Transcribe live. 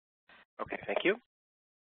Okay, thank you.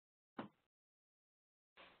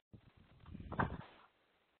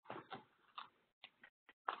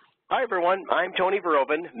 Hi, everyone. I'm Tony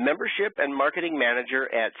Verhoeven, Membership and Marketing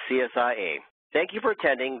Manager at CSIA. Thank you for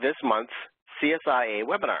attending this month's CSIA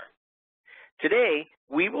webinar. Today,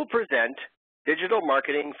 we will present Digital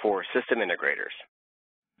Marketing for System Integrators.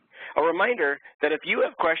 A reminder that if you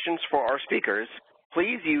have questions for our speakers,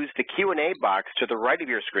 please use the Q&A box to the right of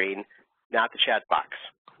your screen, not the chat box.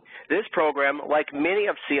 This program, like many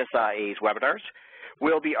of CSIA's webinars,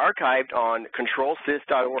 will be archived on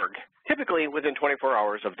controlsys.org, typically within 24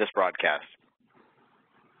 hours of this broadcast.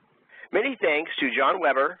 Many thanks to John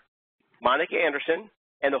Weber, Monica Anderson,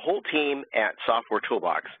 and the whole team at Software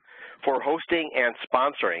Toolbox for hosting and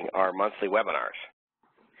sponsoring our monthly webinars.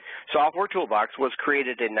 Software Toolbox was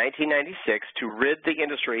created in 1996 to rid the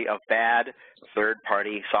industry of bad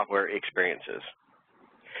third-party software experiences.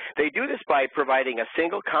 They do this by providing a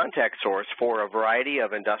single contact source for a variety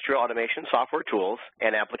of industrial automation software tools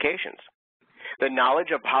and applications. The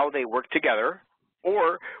knowledge of how they work together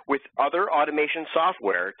or with other automation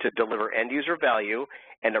software to deliver end-user value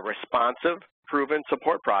and a responsive, proven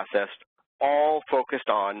support process, all focused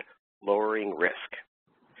on lowering risk.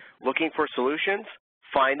 Looking for solutions?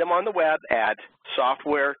 Find them on the web at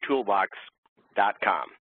softwaretoolbox.com.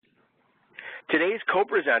 Today's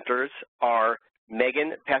co-presenters are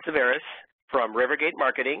Megan Passiveris from Rivergate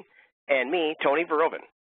Marketing and me, Tony Verhoeven.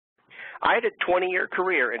 I had a 20-year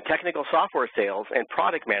career in technical software sales and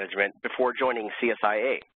product management before joining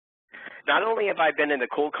CSIA. Not only have I been in the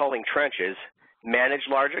cold calling trenches, managed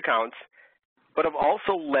large accounts, but have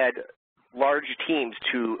also led large teams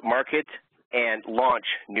to market and launch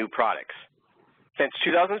new products. Since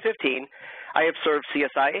 2015, I have served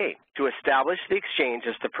CSIA to establish the exchange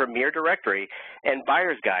as the premier directory and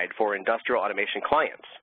buyer's guide for industrial automation clients,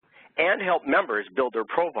 and help members build their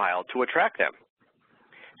profile to attract them.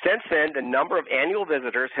 Since then, the number of annual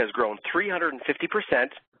visitors has grown 350%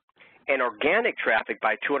 and organic traffic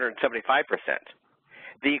by 275%.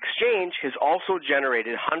 The exchange has also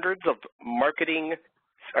generated hundreds of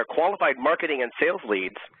qualified marketing and sales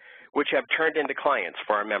leads, which have turned into clients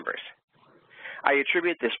for our members. I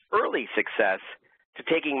attribute this early success to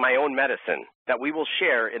taking my own medicine that we will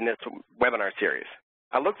share in this webinar series.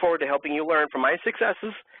 I look forward to helping you learn from my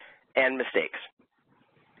successes and mistakes.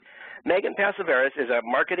 Megan Passiveris is a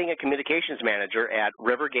Marketing and Communications Manager at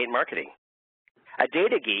Rivergate Marketing. A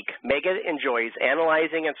data geek, Megan enjoys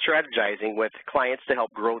analyzing and strategizing with clients to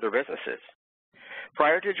help grow their businesses.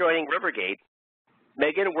 Prior to joining Rivergate,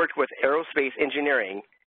 Megan worked with aerospace engineering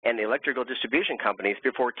and electrical distribution companies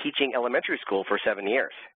before teaching elementary school for 7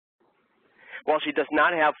 years. While she does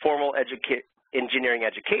not have formal engineering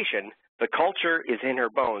education, the culture is in her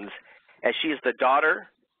bones, as she is the daughter,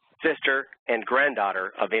 sister, and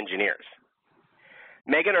granddaughter of engineers.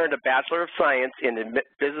 Megan earned a Bachelor of Science in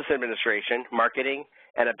Business Administration, Marketing,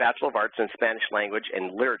 and a Bachelor of Arts in Spanish Language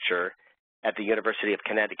and Literature at the University of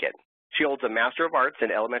Connecticut. She holds a Master of Arts in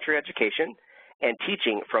Elementary Education and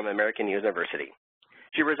Teaching from American University.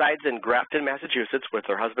 She resides in Grafton, Massachusetts with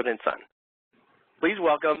her husband and son. Please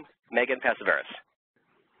welcome Megan Passiveris.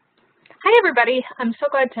 Hi, everybody. I'm so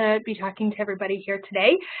glad to be talking to everybody here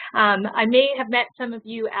today. I may have met some of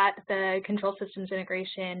you at the Control Systems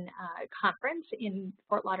Integration Conference in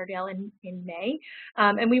Fort Lauderdale in May.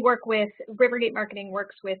 And we work with, Rivergate Marketing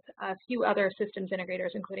works with a few other systems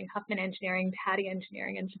integrators, including Huffman Engineering, Patty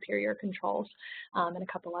Engineering, and Superior Controls, and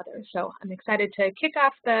a couple others. So I'm excited to kick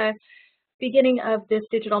off the beginning of this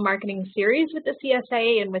digital marketing series with the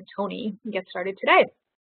CSIA and with Tony and get started today.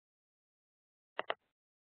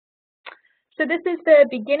 So this is the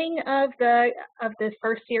beginning of the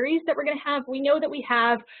first series that we're going to have. We know that we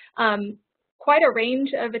have quite a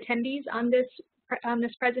range of attendees on this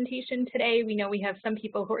presentation today. We know we have some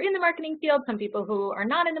people who are in the marketing field, some people who are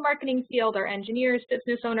not in the marketing field, are engineers,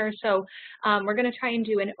 business owners. So we're going to try and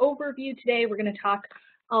do an overview today. We're going to talk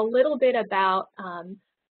a little bit about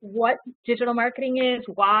what digital marketing is,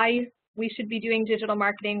 why we should be doing digital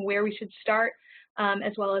marketing, where we should start,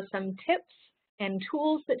 as well as some tips and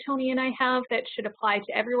tools that Tony and I have that should apply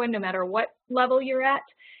to everyone, no matter what level you're at.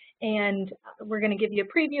 And we're going to give you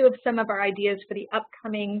a preview of some of our ideas for the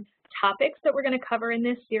upcoming topics that we're going to cover in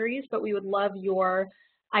this series, but we would love your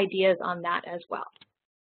ideas on that as well.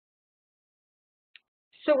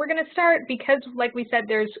 So we're going to start, because like we said,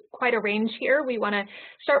 there's quite a range here. We want to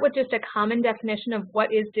start with just a common definition of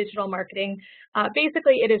what is digital marketing.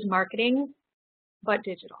 Basically, it is marketing, but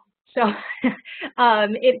digital. So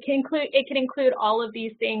it can include all of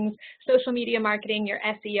these things: social media marketing, your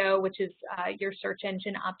SEO, which is your search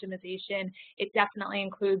engine optimization. It definitely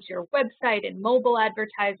includes your website and mobile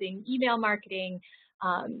advertising, email marketing,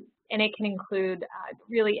 and it can include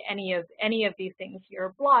really any of these things: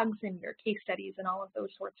 your blogs and your case studies and all of those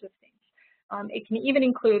sorts of things. It can even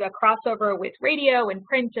include a crossover with radio and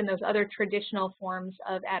print and those other traditional forms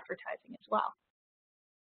of advertising as well.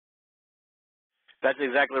 That's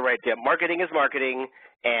exactly right, Deb. Marketing is marketing,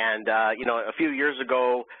 and you know, a few years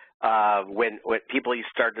ago, when people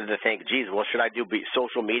started to think, geez, well, should I do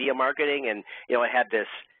social media marketing? And you know, I had this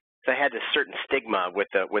certain stigma with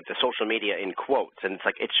the social media in quotes, and it's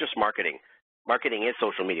like, it's just marketing. Marketing is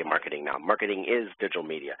social media marketing now. Marketing is digital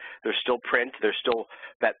media. There's still print. There's still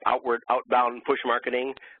that outbound push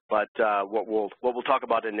marketing. But what we'll talk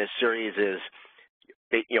about in this series is,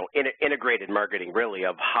 you know, integrated marketing, really,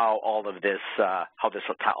 of how all of this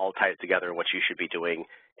all ties together and what you should be doing,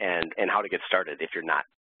 and how to get started if you're not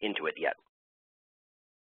into it yet.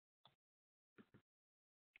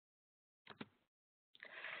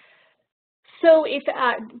 So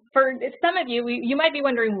for some of you, you might be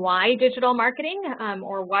wondering why digital marketing,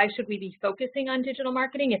 or why should we be focusing on digital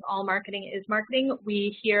marketing if all marketing is marketing.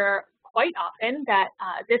 We hear quite often that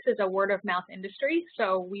this is a word-of-mouth industry,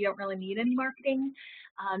 so we don't really need any marketing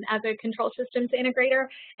as a control systems integrator.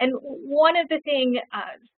 And one of the things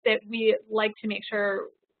that we like to make sure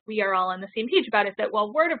we are all on the same page about is that,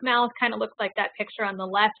 well, word of mouth kind of looks like that picture on the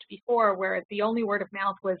left before, where the only word of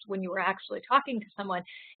mouth was when you were actually talking to someone.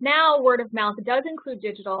 Now word of mouth does include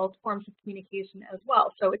digital forms of communication as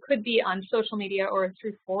well. So it could be on social media or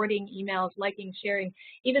through forwarding emails, liking, sharing,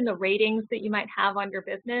 even the ratings that you might have on your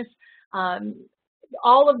business.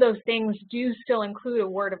 All of those things do still include a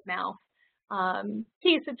word of mouth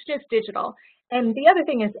piece. It's just digital. And the other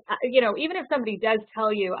thing is, you know, even if somebody does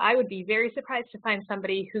tell you, I would be very surprised to find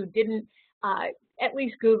somebody who didn't at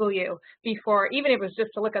least Google you before, even if it was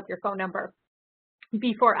just to look up your phone number,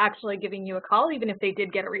 before actually giving you a call, even if they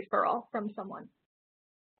did get a referral from someone.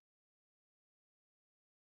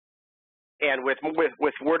 And with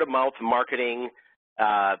word of mouth marketing,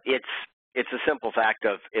 it's a simple fact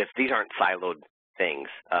of, if these aren't siloed things,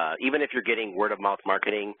 even if you're getting word of mouth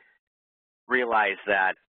marketing, realize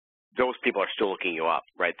that those people are still looking you up,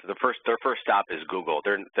 right? So their first stop is Google.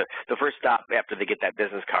 The first stop after they get that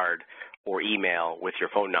business card or email with your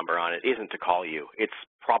phone number on it isn't to call you. It's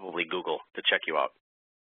probably Google to check you out.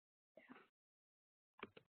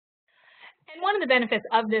 And one of the benefits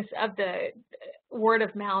of the word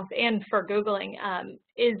of mouth and for Googling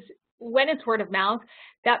is, when it's word of mouth,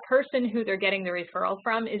 that person who they're getting the referral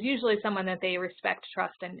from is usually someone that they respect,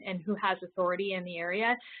 trust, and who has authority in the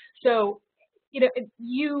area. So, you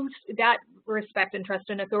know, that respect and trust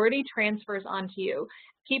and authority transfers onto you.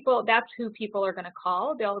 That's who people are going to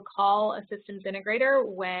call. They'll call a systems integrator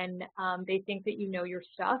when they think that you know your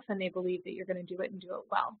stuff and they believe that you're going to do it and do it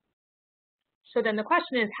well. So then the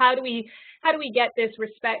question is, how do we get this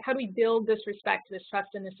respect? How do we build this respect, this trust,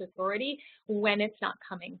 and this authority when it's not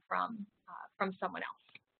coming from someone else?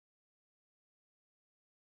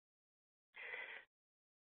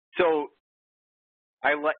 So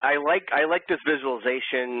I like this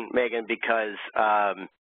visualization, Megan, because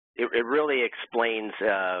it really explains,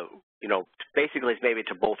 you know, basically it's maybe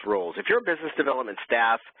to both roles. If you're a business development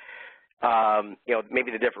staff, you know,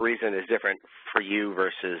 maybe the different reason is different for you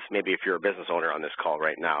versus maybe if you're a business owner on this call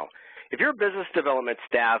right now. If you're a business development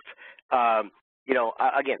staff, you know,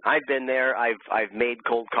 again, I've been there. I've made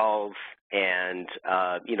cold calls, and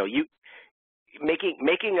you know,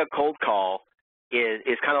 making a cold call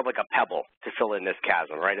is kind of like a pebble to fill in this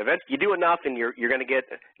chasm, right? You do enough, and you're going to get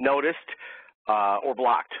noticed or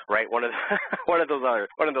blocked, right? One of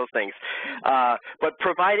those things. But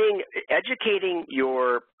educating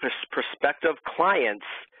your prospective clients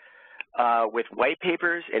with white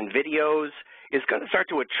papers and videos is going to start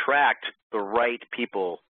to attract the right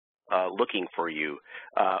people looking for you,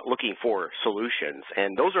 looking for solutions.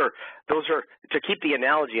 And those are to keep the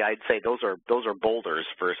analogy, I'd say those are boulders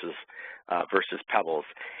versus pebbles.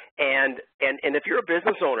 And if you're a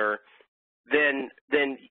business owner, then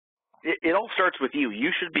it all starts with you. You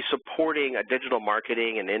should be supporting a digital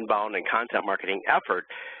marketing and inbound and content marketing effort,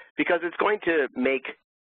 because it's going to make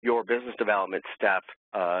your business development staff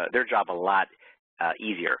their job a lot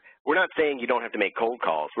easier. We're not saying you don't have to make cold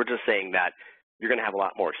calls. We're just saying that you're going to have a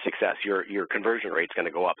lot more success. Your conversion rate's going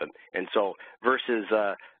to go up. And so versus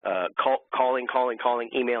calling,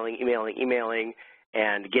 emailing,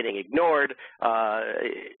 and getting ignored,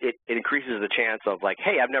 it increases the chance of, like,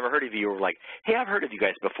 hey, I've never heard of you, or like, hey, I've heard of you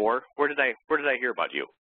guys before. Where did I hear about you?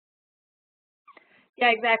 Yeah,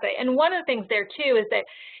 exactly. And one of the things there too is that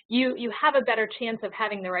you have a better chance of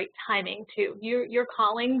having the right timing too. You're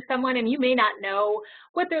calling someone and you may not know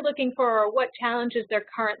what they're looking for or what challenges they're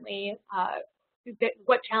currently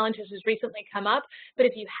what challenges has recently come up. But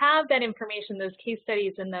if you have that information, those case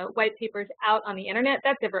studies and the white papers out on the internet,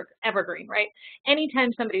 that's evergreen, right?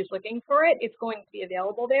 Anytime somebody's looking for it, it's going to be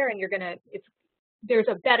available there, and there's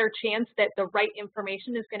a better chance that the right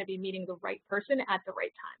information is going to be meeting the right person at the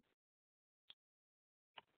right time.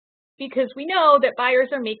 Because we know that buyers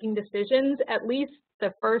are making decisions, at least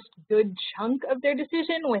the first good chunk of their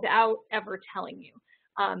decision, without ever telling you.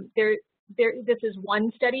 This is one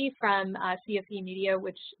study from CSIA Media,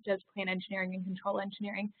 which does plan engineering and control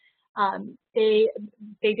engineering. They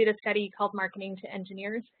did a study called Marketing to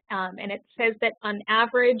Engineers, and it says that on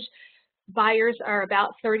average, buyers are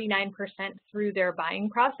about 39% through their buying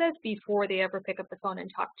process before they ever pick up the phone and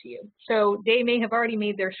talk to you. So they may have already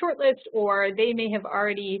made their shortlist, or they may have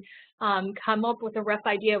already come up with a rough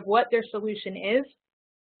idea of what their solution is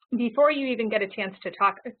before you even get a chance to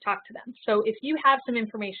talk to them. So if you have some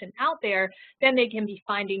information out there, then they can be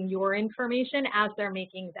finding your information as they're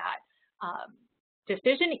making that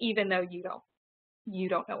decision, even though you don't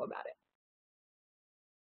know about it.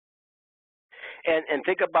 And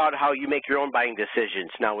think about how you make your own buying decisions.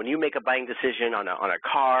 Now, when you make a buying decision on a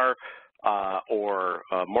car or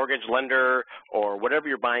a mortgage lender or whatever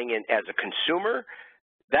you're buying in as a consumer,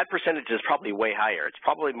 that percentage is probably way higher. It's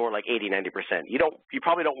probably more like 80, 90%. You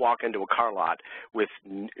probably don't walk into a car lot with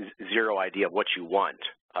zero idea of what you want.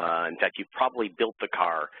 In fact, you've probably built the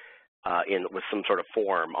car with some sort of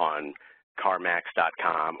form on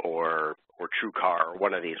CarMax.com or TrueCar, or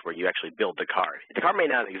one of these where you actually build the car. The car may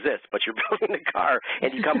not exist, but you're building the car,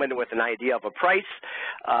 and you come in with an idea of a price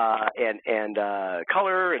and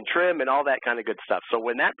color and trim and all that kind of good stuff. So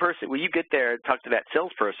when you get there and talk to that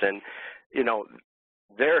salesperson, you know,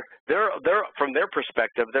 they're from their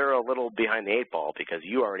perspective, they're a little behind the 8 ball because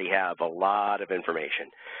you already have a lot of information.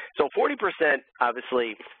 So 40%,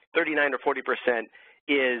 obviously, 39 or 40%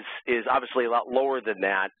 is obviously a lot lower than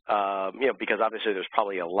that, you know, because obviously there's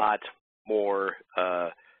probably a lot more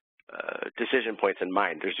decision points in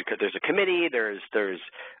mind. There's a committee, there's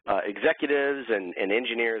executives and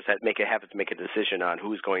engineers that have to make a decision on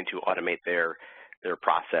who's going to automate their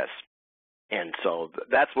process, and so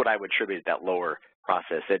that's what I would attribute that lower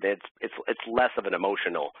process. It's less of an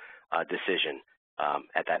emotional decision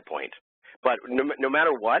at that point. But no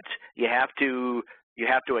matter what, you have to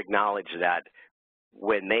acknowledge that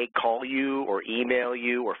when they call you or email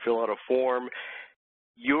you or fill out a form,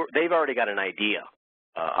 they've already got an idea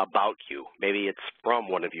about you. Maybe it's from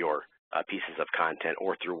one of your pieces of content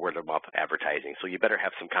or through word-of-mouth advertising. So you better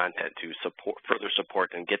have some content to further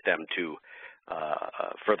support and get them to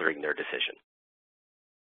furthering their decision.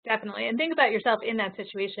 Definitely. And think about yourself in that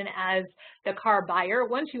situation as the car buyer.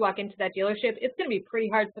 Once you walk into that dealership, it's going to be pretty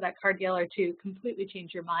hard for that car dealer to completely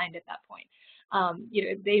change your mind at that point. You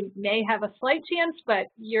know, they may have a slight chance, but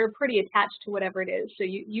you're pretty attached to whatever it is. So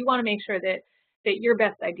you want to make sure that your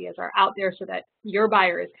best ideas are out there so that your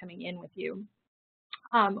buyer is coming in with you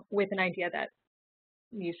with an idea that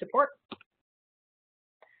you support.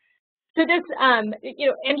 So this, you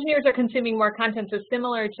know, engineers are consuming more content. So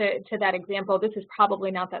similar to that example, this is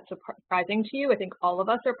probably not that surprising to you. I think all of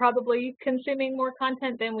us are probably consuming more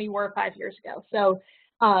content than we were 5 years ago. So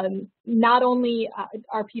not only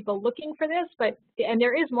are people looking for this, and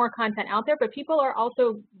there is more content out there, but people are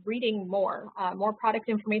also reading more product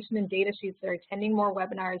information and data sheets. They're attending more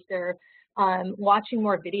webinars. They're watching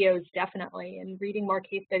more videos, definitely, and reading more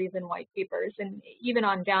case studies and white papers, and even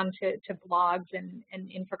on down to blogs and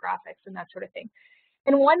infographics and that sort of thing.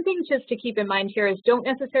 And one thing just to keep in mind here is don't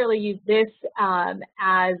necessarily use this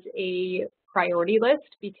as a priority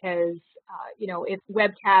list, because you know, if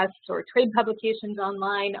webcasts or trade publications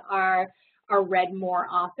online are read more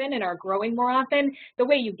often and are growing more often, the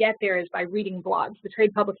way you get there is by reading blogs. The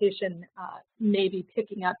trade publication may be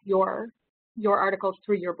picking up your articles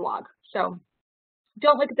through your blog. So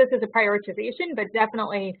don't look at this as a prioritization, but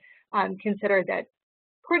definitely consider that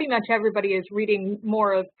pretty much everybody is reading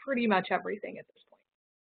more of pretty much everything at this point.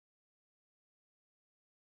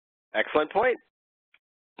 Excellent point.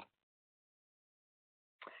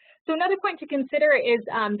 So another point to consider is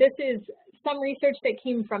this is some research that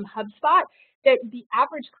came from HubSpot, that the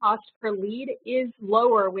average cost per lead is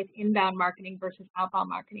lower with inbound marketing versus outbound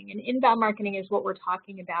marketing. And inbound marketing is what we're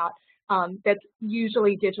talking about. That's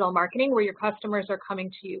usually digital marketing, where your customers are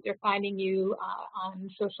coming to you. They're finding you on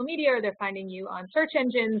social media, or they're finding you on search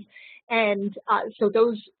engines. And so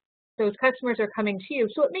those those customers are coming to you.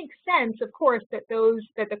 So it makes sense, of course, that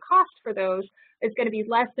the cost for those is going to be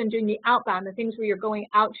less than doing the outbound, the things where you're going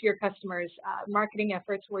out to your customers, marketing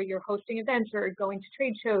efforts where you're hosting events or going to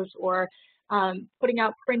trade shows or putting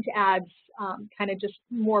out print ads kind of just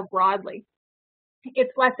more broadly.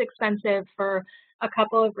 It's less expensive for a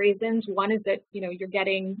couple of reasons. One is that you're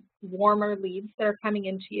getting warmer leads that are coming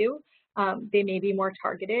into you. They may be more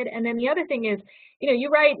targeted. And then the other thing is,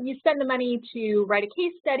 you spend the money to write a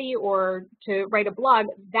case study or to write a blog.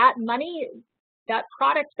 That money, that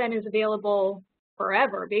product then is available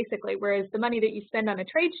forever, basically, whereas the money that you spend on a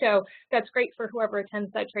trade show, that's great for whoever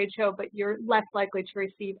attends that trade show, but you're less likely to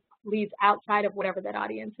receive leads outside of whatever that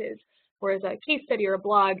audience is. Whereas a case study or a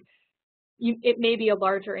blog, it may be a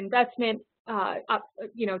larger investment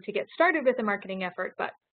to get started with a marketing effort,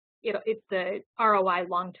 but the ROI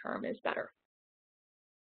long term is better.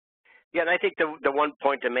 Yeah, and I think the one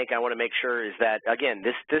point I want to make sure is that, again,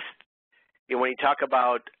 when you talk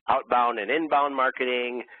about outbound and inbound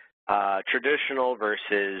marketing, traditional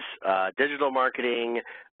versus digital marketing,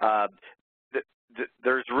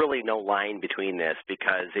 there's really no line between this,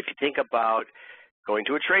 because if you think about going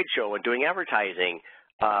to a trade show and doing advertising,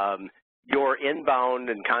 your inbound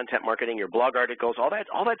and content marketing, your blog articles, all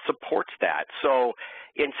that supports that. So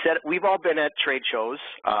we've all been at trade shows,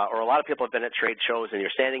 or a lot of people have been at trade shows, and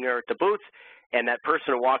you're standing there at the booth, and that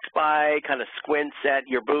person walks by, kind of squints at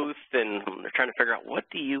your booth, and they're trying to figure out, what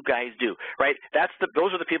do you guys do, right?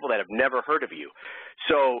 Those are the people that have never heard of you.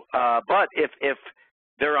 So, but if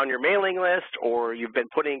they're on your mailing list or you've been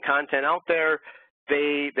putting content out there,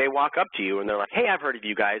 they walk up to you and they're like, hey, I've heard of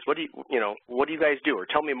you guys. What do you guys do? Or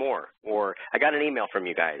tell me more. Or I got an email from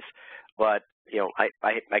you guys, but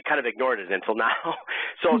I kind of ignored it until now.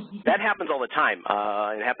 So that happens all the time.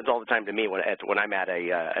 It happens all the time to me when I'm at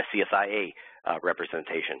a CSIA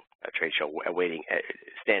representation, a trade show,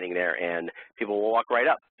 standing there, and people will walk right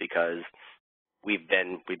up because we've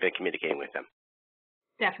been communicating with them.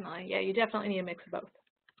 Definitely, yeah. You definitely need a mix of both.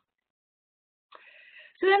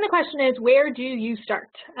 So then the question is, where do you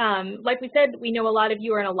start? Like we said, we know a lot of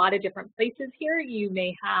you are in a lot of different places here. You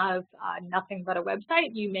may have nothing but a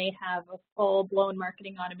website. You may have a full-blown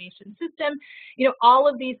marketing automation system. All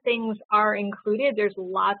of these things are included. There's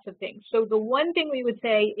lots of things. So the one thing we would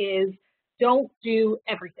say is, don't do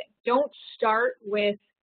everything. Don't start with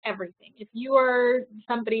everything. If you are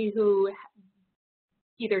somebody who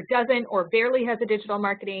either doesn't or barely has a digital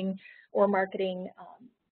marketing or marketing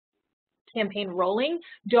campaign rolling,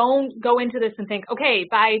 don't go into this and think, okay,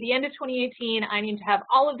 by the end of 2018, I need to have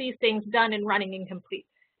all of these things done and running and complete.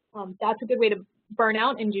 That's a good way to burn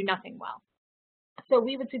out and do nothing well. So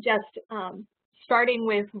we would suggest starting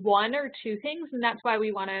with one or two things, and that's why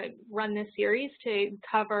we want to run this series to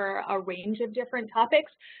cover a range of different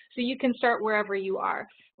topics, so you can start wherever you are.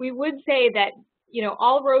 We would say that,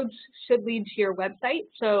 all roads should lead to your website.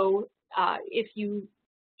 So if you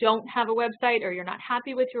don't have a website or you're not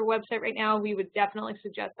happy with your website right now, we would definitely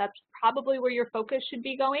suggest that's probably where your focus should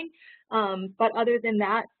be going. But other than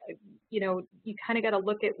that, you kind of got to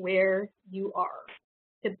look at where you are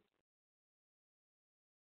to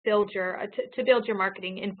build your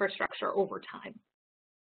marketing infrastructure over time.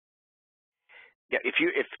 Yeah,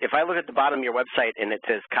 if I look at the bottom of your website and it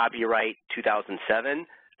says copyright 2007,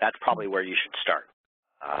 that's probably where you should start.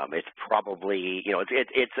 It's probably,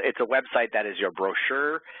 it's a website that is your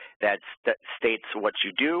brochure that states what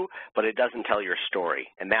you do, but it doesn't tell your story.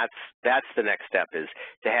 And that's the next step, is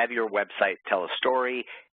to have your website tell a story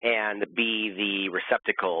and be the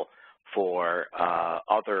receptacle for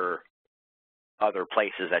other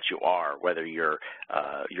places that you are, whether you're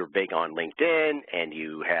big on LinkedIn and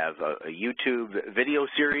you have a YouTube video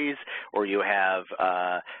series, or you have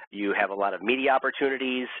a lot of media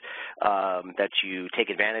opportunities that you take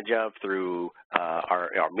advantage of through our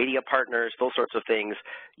media partners, those sorts of things.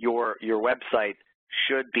 Your website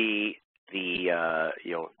should be the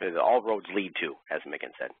all roads lead to, as Megan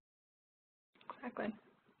said. Exactly.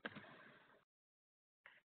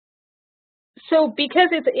 So because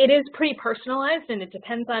it is pretty personalized and it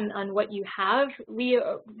depends on what you have, we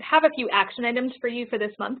have a few action items for you for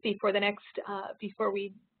this month before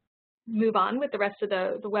we move on with the rest of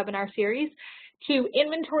the webinar series, to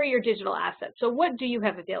inventory your digital assets. So what do you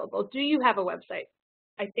have available? Do you have a website?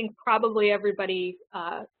 I think probably everybody,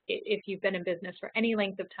 if you've been in business for any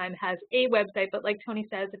length of time, has a website, but like Tony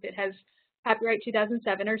says, if it has copyright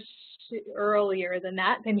 2007 or earlier than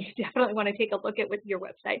that, then you definitely want to take a look at your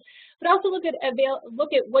website. But also look at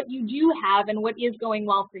what you do have and what is going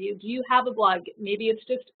well for you. Do you have a blog? Maybe it's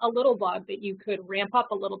just a little blog that you could ramp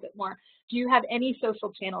up a little bit more. Do you have any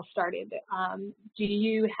social channels started? Do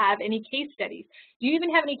you have any case studies? Do you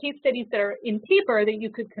even have any case studies that are in paper that you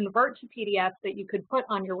could convert to PDFs that you could put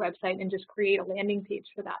on your website and just create a landing page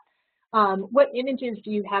for that? What images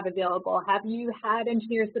do you have available? Have you had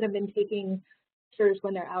engineers that have been taking pictures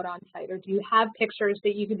when they're out on site, or do you have pictures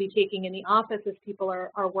that you could be taking in the office as people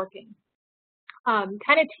are working?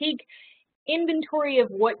 Kind of take inventory of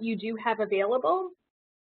what you do have available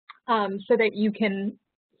so that you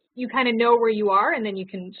kind of know where you are, and then you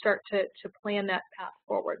can start to plan that path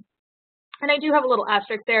forward. And I do have a little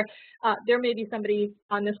asterisk there. There may be somebody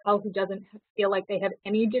on this call who doesn't feel like they have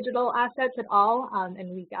any digital assets at all, and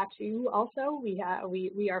we got you also. We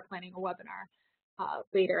are planning a webinar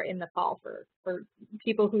later in the fall for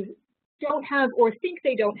people who don't have or think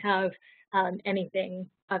they don't have anything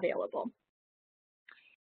available.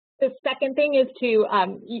 The second thing is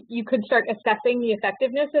to, you could start assessing the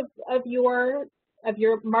effectiveness of your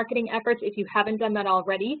marketing efforts if you haven't done that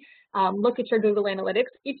already. Look at your Google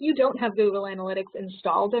Analytics. If you don't have Google Analytics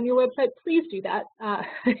installed on your website, please do that.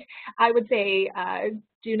 I would say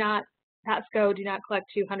do not pass go, do not collect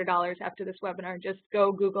 $200 after this webinar. Just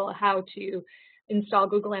go Google how to install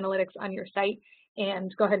Google Analytics on your site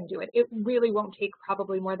and go ahead and do it. It really won't take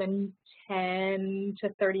probably more than 10 to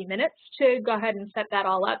 30 minutes to go ahead and set that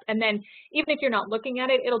all up. And then even if you're not looking at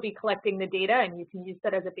it, it'll be collecting the data, and you can use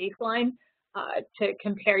that as a baseline to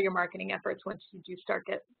compare your marketing efforts once you do start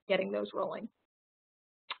getting those rolling.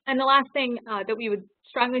 And the last thing that we would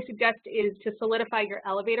strongly suggest is to solidify your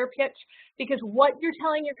elevator pitch, because what you're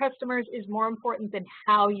telling your customers is more important than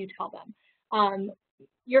how you tell them.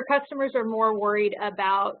 Your customers are more worried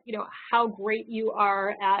about, how great you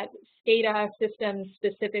are at SCADA systems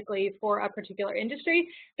specifically for a particular industry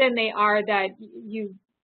than they are that you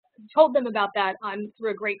told them about that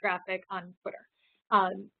through a great graphic on Twitter.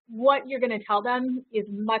 What you're going to tell them is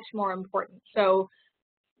much more important. So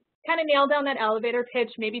kind of nail down that elevator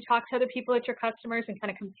pitch, maybe talk to other people at your customers and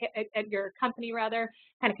kind of compare at your company rather,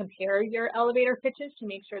 kind of compare your elevator pitches to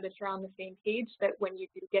make sure that you're on the same page, that when you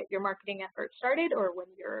do get your marketing efforts started, or when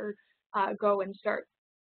you're go and start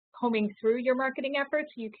combing through your marketing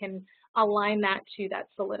efforts, you can align that to that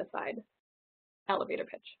solidified elevator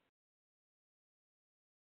pitch.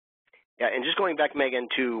 Yeah, and just going back, Megan,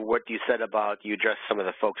 to what you said about you address some of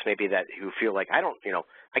the folks maybe that who feel like I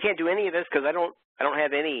can't do any of this because I don't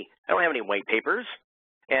have any white papers,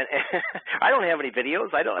 and I don't have any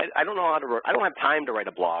videos. I don't know how to. I don't have time to write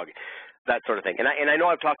a blog, that sort of thing. And I know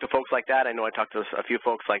I've talked to folks like that. I know I talked to a few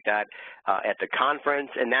folks like that at the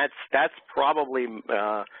conference, and that's probably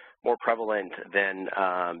more prevalent than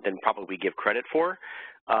probably we give credit for.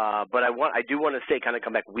 But I do want to say, kind of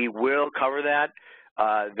come back. We will cover that.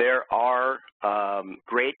 There are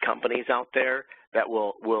great companies out there that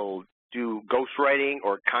will do ghostwriting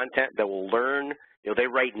or content that will learn. They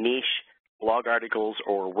write niche blog articles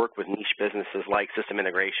or work with niche businesses like system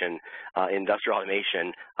integration, industrial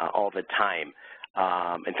automation all the time.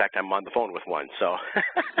 In fact, I'm on the phone with one. So,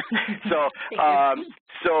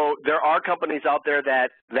 so there are companies out there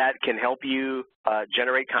that can help you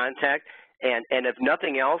generate content, and if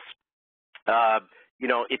nothing else,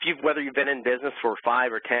 whether you've been in business for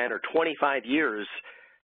 5 or 10 or 25 years,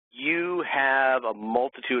 you have a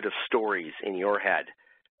multitude of stories in your head.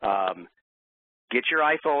 Get your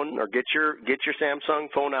iPhone or get your Samsung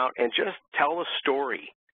phone out and just tell a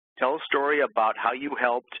story. Tell a story about how you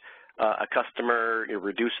helped a customer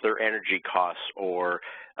reduce their energy costs, or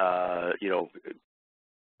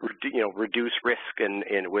reduce risk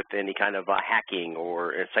with any kind of hacking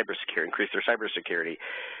or cybersecurity, increase their cybersecurity.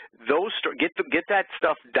 Get that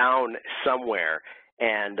stuff down somewhere,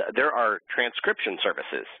 and there are transcription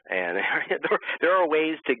services, and there are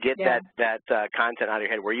ways to get that content out of your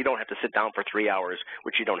head where you don't have to sit down for 3 hours,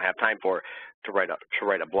 which you don't have time for, to write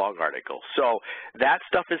a blog article. So that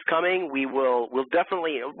stuff is coming. We'll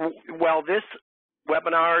definitely, while this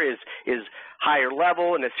webinar is higher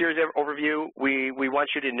level and a series overview, we want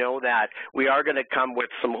you to know that we are going to come with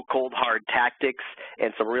some cold hard tactics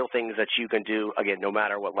and some real things that you can do, again, no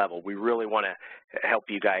matter what level. We really want to help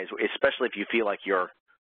you guys, especially if you feel like you're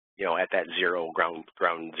at that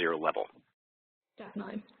ground zero level.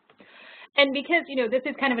 Definitely. And because this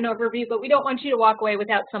is kind of an overview, but we don't want you to walk away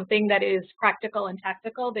without something that is practical and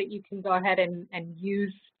tactical that you can go ahead and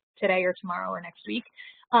use today or tomorrow or next week.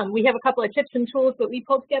 We have a couple of tips and tools that we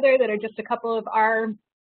pulled together that are just a couple of our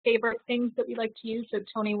favorite things that we like to use. So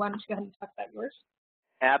Tony, why don't you go ahead and talk about yours?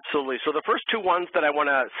 Absolutely. So the first two ones that I want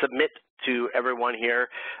to submit to everyone here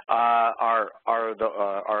are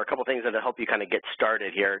a couple things that will help you kind of get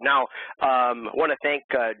started here. Now, I want to thank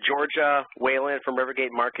Georgia Whalen from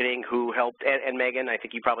Rivergate Marketing, who helped, and Megan, I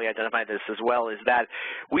think you probably identified this as well, is that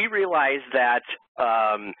we realized that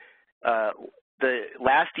the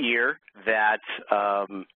last year that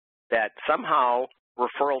that somehow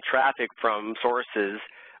referral traffic from sources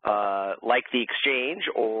like the Exchange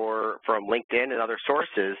or from LinkedIn and other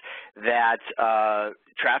sources, that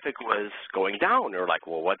traffic was going down. Or like,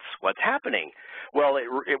 well, what's happening? Well,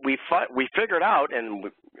 we figured out, and we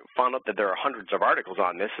found out that there are hundreds of articles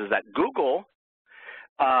on this, is that Google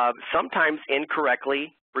sometimes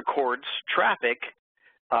incorrectly records traffic,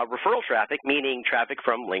 referral traffic, meaning traffic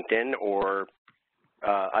from LinkedIn or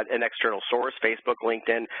an external source, Facebook,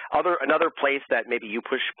 LinkedIn, another place that maybe you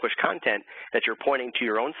push content that you're pointing to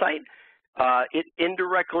your own site, it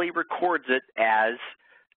indirectly records it as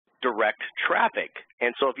direct traffic.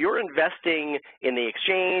 And so if you're investing in the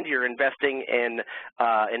Exchange, you're investing in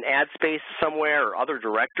an ad space somewhere or other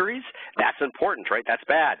directories, that's important, right? That's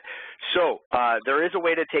bad. So there is a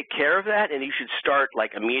way to take care of that, and you should start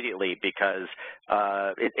like immediately, because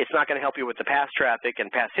it's not going to help you with the past traffic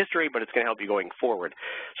and past history, but it's going to help you going forward.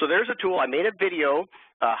 So there's a tool. I made a video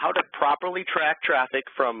how to properly track traffic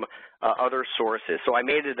from other sources. So I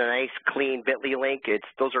made it a nice clean bit.ly link.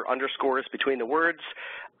 Those are underscores between the words.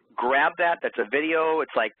 Grab that. That's a video.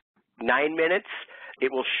 It's like 9 minutes.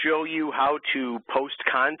 It will show you how to post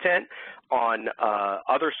content on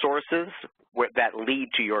other sources that lead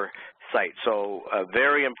to your site. So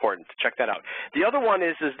very important to check that out. The other one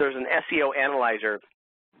is there's an SEO analyzer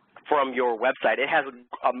from your website. It has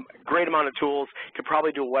a great amount of tools. You could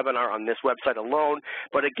probably do a webinar on this website alone,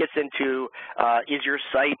 but it gets into is your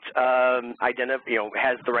site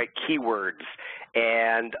has the right keywords,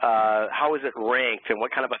 and how is it ranked, and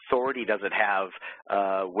what kind of authority does it have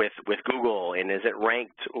with Google, and is it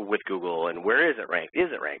ranked with Google, and where is it ranked?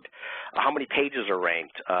 Is it ranked? How many pages are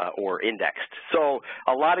ranked or indexed? So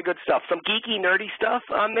a lot of good stuff. Some geeky, nerdy stuff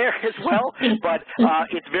on there as well, but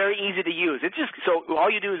it's very easy to use. It's just, so all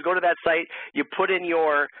you do is go to that site, you put in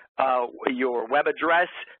your web address,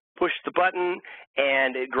 push the button,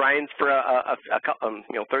 and it grinds for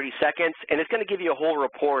 30 seconds, and it's going to give you a whole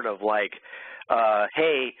report of like,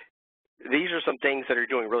 hey, these are some things that are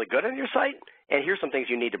doing really good on your site, and here's some things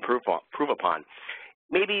you need to prove upon.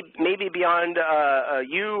 Maybe beyond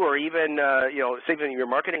you, or even even your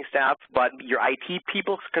marketing staff, but your IT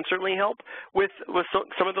people can certainly help with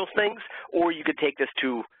some of those things. Or you could take this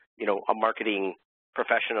to a marketing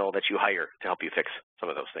professional that you hire to help you fix some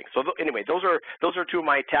of those things. So anyway, those are two of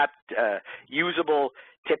my top usable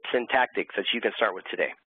tips and tactics that you can start with today.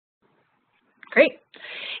 Great.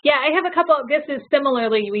 Yeah, I have a couple. This is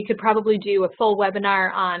similarly, we could probably do a full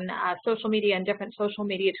webinar on social media and different social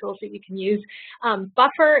media tools that you can use.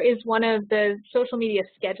 Buffer is one of the social media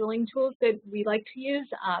scheduling tools that we like to use.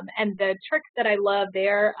 And the trick that I love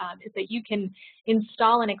there is that you can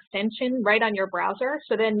install an extension right on your browser.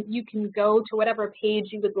 So then you can go to whatever page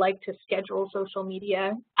you would like to schedule social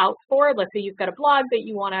media out for. Let's say you've got a blog that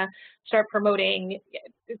you want to start promoting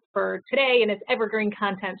for today, and it's evergreen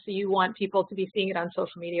content, so you want people to be seeing it on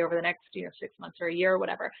social media over the next 6 months or a year or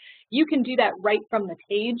whatever. You can do that right from the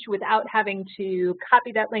page without having to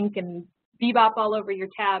copy that link and bebop all over your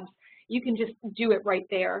tabs. You can just do it right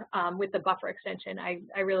there with the Buffer extension.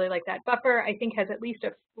 I really like that. Buffer, I think, has at least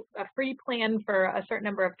a free plan for a certain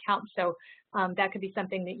number of accounts, so that could be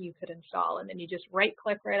something that you could install, and then you just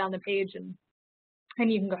right-click right on the page, and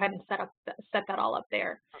you can go ahead and set that all up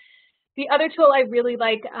there. The other tool I really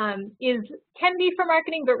like can be for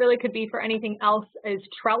marketing, but really could be for anything else, is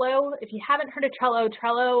Trello. If you haven't heard of Trello,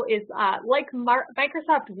 Trello is like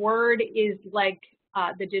Microsoft Word is like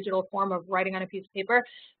the digital form of writing on a piece of paper.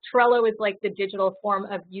 Trello is like the digital form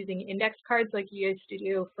of using index cards like you used to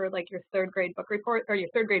do for like your third grade book report or your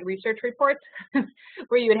third grade research reports,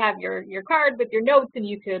 where you would have your card with your notes, and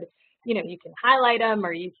you could, you can highlight them,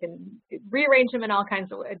 or you can rearrange them in all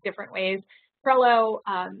kinds of different ways. Trello,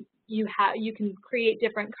 you can create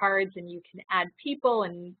different cards, and you can add people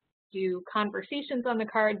and do conversations on the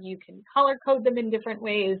card. You can color code them in different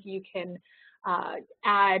ways. You can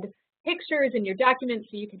add pictures in your documents,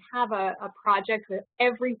 so you can have a project with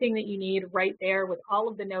everything that you need right there with all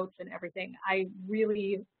of the notes and everything. I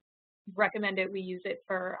really recommend it. We use it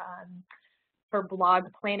for blog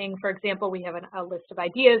planning, for example. We have a list of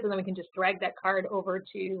ideas, and then we can just drag that card over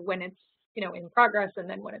to when it's in progress, and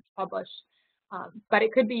then when it's published. But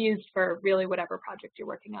it could be used for really whatever project you're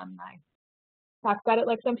working on. I talk about it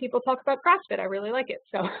like some people talk about CrossFit. I really like it.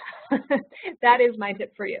 So that is my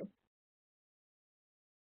tip for you.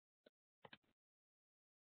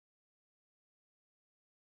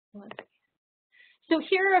 So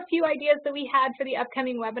here are a few ideas that we had for the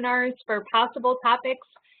upcoming webinars for possible topics.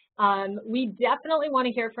 We definitely want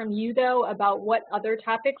to hear from you, though, about what other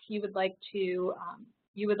topics you would like to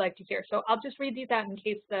hear. So I'll just read these out in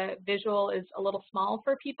case the visual is a little small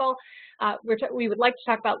for people. We would like to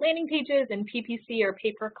talk about landing pages and PPC or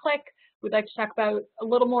pay-per-click. We'd like to talk about a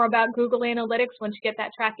little more about Google Analytics. Once you get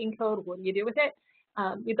that tracking code, what do you do with it?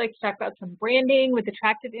 We'd like to talk about some branding with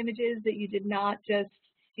attractive images that you did not just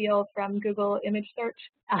steal from Google image search,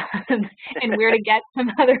 and where to get some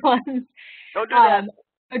other ones. Don't do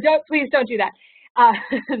that. Please don't do that.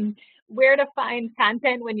 Where to find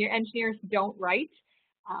content when your engineers don't write.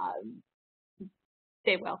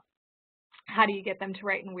 They will. How do you get them to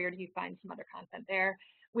write, and where do you find some other content there?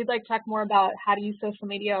 We'd like to talk more about how to use social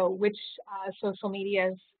media, which social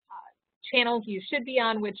media channels you should be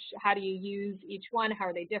on, how do you use each one, how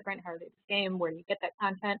are they different, how are they the same, where do you get that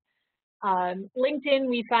content. LinkedIn,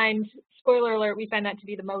 we find, spoiler alert, we find that to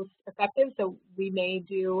be the most effective, so we may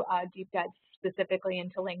do deep dives specifically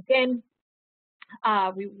into LinkedIn.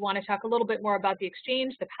 We want to talk a little bit more about the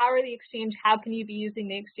exchange, the power of the exchange, how can you be using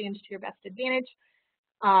the exchange to your best advantage.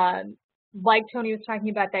 Like Tony was talking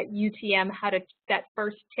about that UTM, that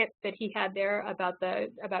first tip that he had there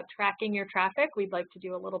about tracking your traffic, we'd like to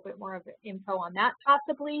do a little bit more of info on that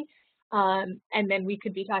possibly. And then we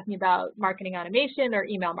could be talking about marketing automation or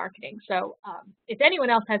email marketing. So if anyone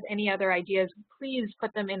else has any other ideas, please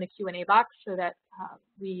put them in the Q&A box so that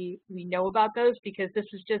we know about those, because this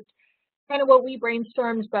is just kind of what we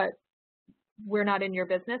brainstormed, but we're not in your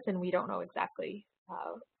business and we don't know exactly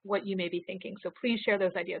what you may be thinking. So please share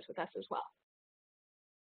those ideas with us as well.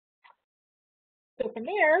 So from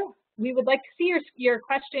there, we would like to see your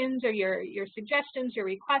questions or your suggestions, your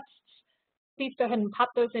requests. Please go ahead and pop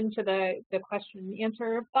those into the question and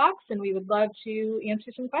answer box, and we would love to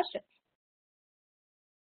answer some questions.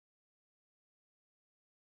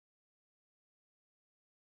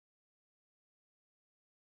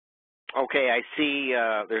 Okay, I see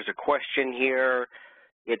there's a question here.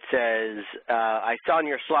 It says, I saw on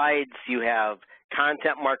your slides you have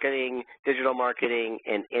content marketing, digital marketing,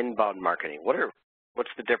 and inbound marketing. What's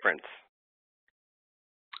the difference?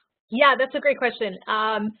 Yeah, that's a great question.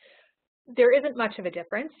 There isn't much of a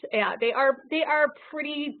difference. Yeah, they are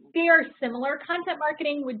similar. Content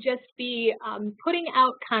marketing would just be putting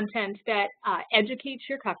out content that educates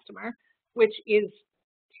your customer, which is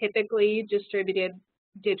typically distributed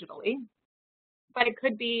digitally. But it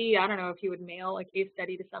could be, I don't know, if you would mail a case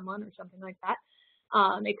study to someone or something like that.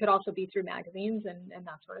 It could also be through magazines and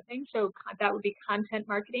that sort of thing. So that would be content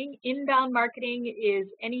marketing. Inbound marketing is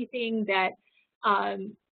anything that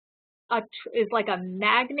is like a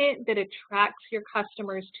magnet that attracts your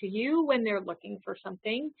customers to you when they're looking for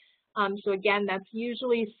something. So again, that's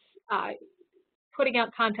usually putting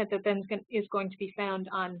out content that then is going to be found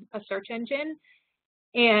on a search engine.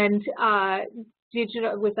 And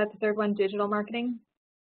digital, was that the third one, digital marketing?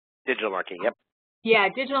 Digital marketing, yep. Yeah,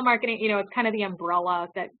 digital marketing, it's kind of the umbrella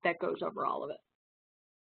that goes over all of it.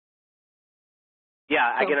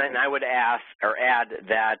 Yeah, So, again, and I would add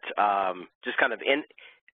that just kind of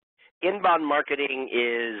inbound marketing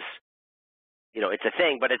is, it's a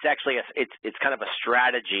thing, but it's actually it's kind of a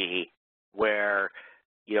strategy where,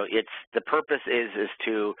 the purpose is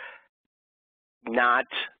to not,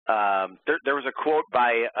 there was a quote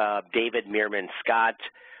by David Meerman Scott,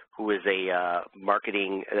 who is a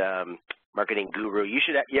marketing guru.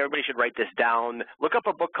 Everybody should write this down. Look up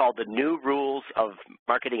a book called The New Rules of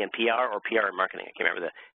Marketing and PR, or PR and Marketing. I can't remember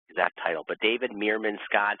the exact title, but David Meerman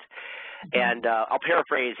Scott. And I'll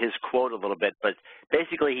paraphrase his quote a little bit, but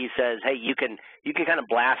basically he says, hey, you can kind of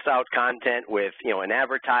blast out content with, and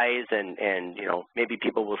advertise, and maybe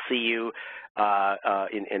people will see you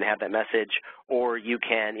and have that message, or you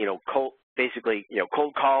can,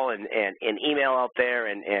 cold call and email out there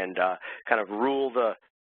and kind of rule the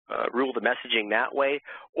messaging that way,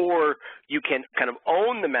 or you can kind of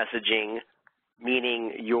own the messaging,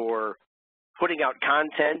 meaning you're putting out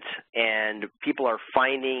content and people are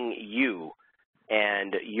finding you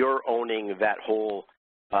and you're owning that whole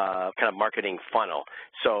kind of marketing funnel.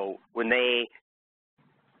 So when they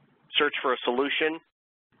search for a solution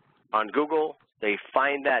on Google, they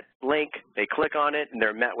find that link, they click on it, and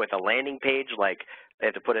they're met with a landing page, like they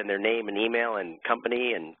have to put in their name and email and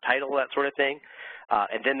company and title, that sort of thing,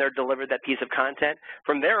 and then they're delivered that piece of content.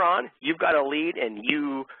 From there on, you've got a lead and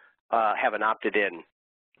you have an opted-in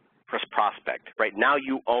prospect. Right now,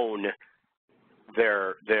 you own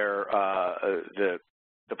the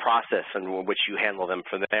process in which you handle them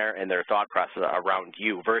from there and their thought process around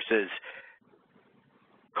you, versus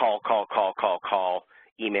call,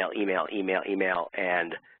 email,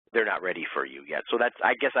 and they're not ready for you yet. So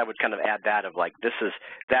I guess I would kind of add that of like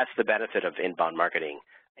that's the benefit of inbound marketing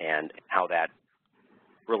and how that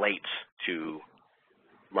relates to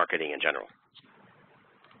marketing in general.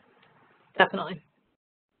 Definitely.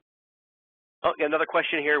 Oh, another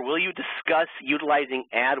question here. Will you discuss utilizing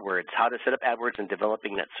AdWords, how to set up AdWords and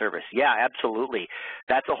developing that service? Yeah, absolutely.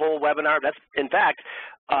 That's a whole webinar. In fact,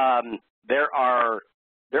 there are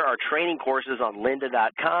training courses on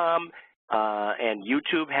lynda.com, and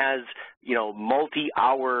YouTube has,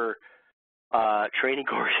 multi-hour training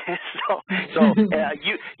courses.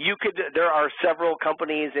 You could. There are several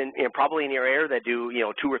companies probably in your area that do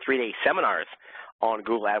 2 or 3 day seminars on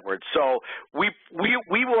Google AdWords. So we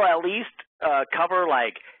will at least cover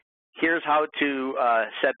like, here's how to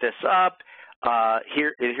set this up.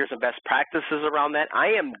 Here's some best practices around that. I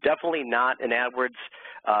am definitely not an AdWords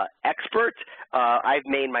expert. I've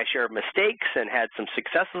made my share of mistakes and had some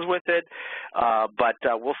successes with it, but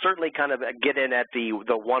we'll certainly kind of get in at the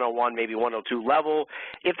 101, maybe 102 level.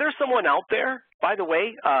 If there's someone out there, by the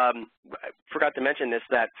way, I forgot to mention this,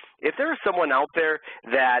 that if there's someone out there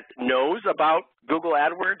that knows about Google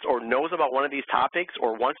AdWords or knows about one of these topics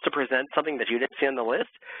or wants to present something that you didn't see on the list,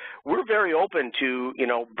 we're very open to,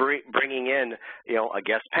 bringing in, a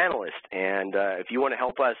guest panelist. And if you want to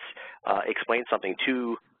help us explain something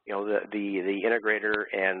to, the integrator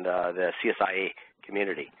and the CSIA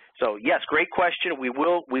community. So yes, great question. We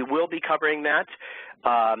will be covering that.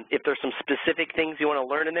 If there's some specific things you want to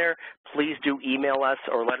learn in there, please do email us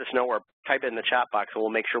or let us know or type it in the chat box, and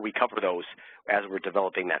we'll make sure we cover those as we're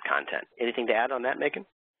developing that content. Anything to add on that, Megan?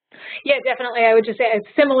 Yeah, definitely. I would just say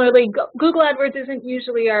similarly, Google AdWords isn't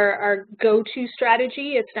usually our go-to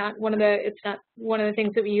strategy. It's not one of the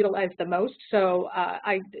things that we utilize the most. So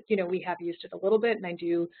we have used it a little bit, and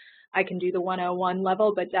I can do the 101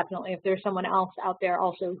 level, but definitely if there's someone else out there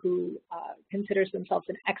also who considers themselves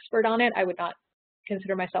an expert on it, I would not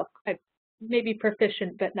consider myself maybe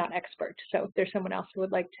proficient but not expert. So if there's someone else who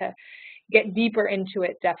would like to get deeper into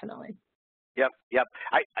it, definitely. Yep.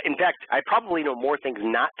 In fact, I probably know more things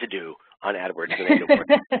not to do on AdWords than I know more.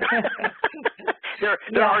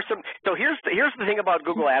 There are some. So here's the thing about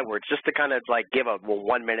Google AdWords, just to kind of like give a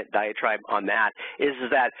 1-minute diatribe on that, is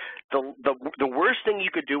that the worst thing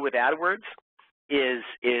you could do with AdWords is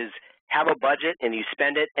have a budget and you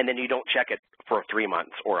spend it and then you don't check it for 3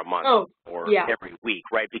 months or a month every week,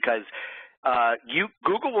 right? Because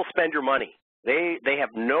Google will spend your money. They have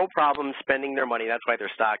no problem spending their money. That's why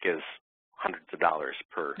their stock is hundreds of dollars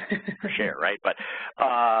per share, right? But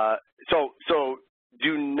so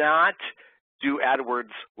do not do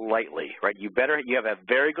AdWords lightly, right? You have a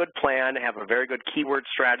very good plan, have a very good keyword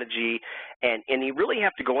strategy, and you really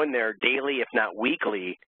have to go in there daily, if not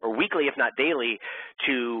weekly, or weekly, if not daily,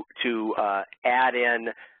 to add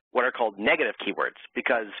in what are called negative keywords.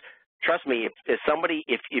 Because trust me, if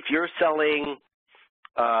you're selling,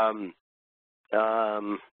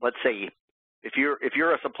 let's say, if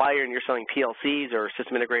you're a supplier and you're selling PLCs or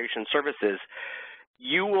system integration services,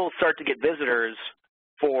 you will start to get visitors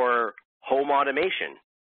for home automation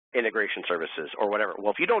integration services or whatever.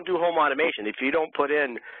 Well, if you don't do home automation, if you don't put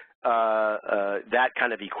in that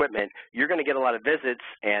kind of equipment, you're going to get a lot of visits,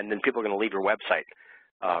 and then people are going to leave your website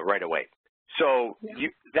right away. So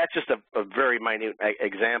that's just a very minute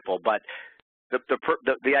example, but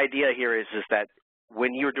the idea here is that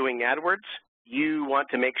when you're doing AdWords, you want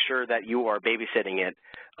to make sure that you are babysitting it,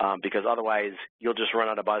 because otherwise you'll just run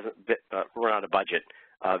out of budget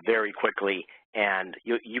very quickly, and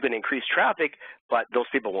you can increase traffic, but those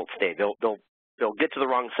people won't stay. They'll get to the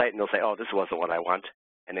wrong site and they'll say, oh, this wasn't what I want,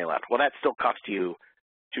 and they left. Well, that still costs you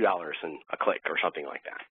 $2 and a click or something like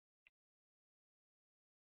that.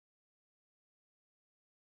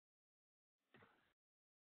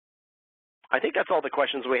 I think that's all the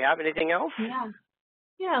questions we have. Anything else?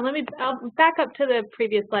 Yeah, I'll back up to the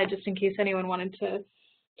previous slide just in case anyone wanted to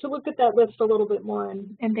look at that list a little bit more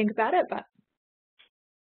and think about it. But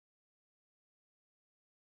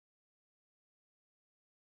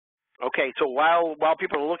okay, so while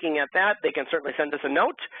people are looking at that, they can certainly send us a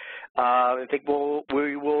note. I think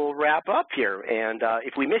we will wrap up here. And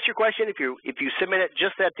if we miss your question, if you submit it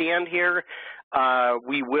just at the end here,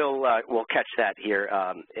 we'll catch that here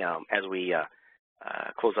as we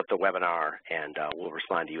close up the webinar, and we'll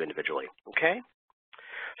respond to you individually. Okay.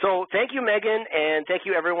 So thank you, Megan, and thank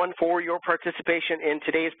you, everyone, for your participation in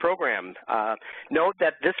today's program. Note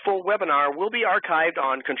that this full webinar will be archived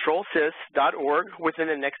on controlsys.org within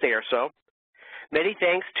the next day or so. Many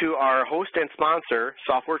thanks to our host and sponsor,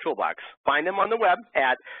 Software Toolbox. Find them on the web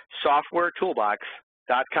at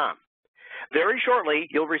softwaretoolbox.com. Very shortly,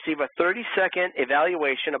 you'll receive a 30-second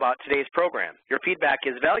evaluation about today's program. Your feedback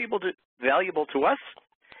is valuable to us,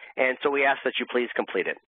 and so we ask that you please complete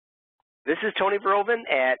it. This is Tony Verhoeven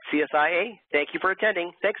at CSIA. Thank you for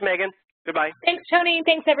attending. Thanks, Megan. Goodbye. Thanks, Tony.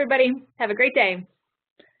 Thanks, everybody. Have a great day.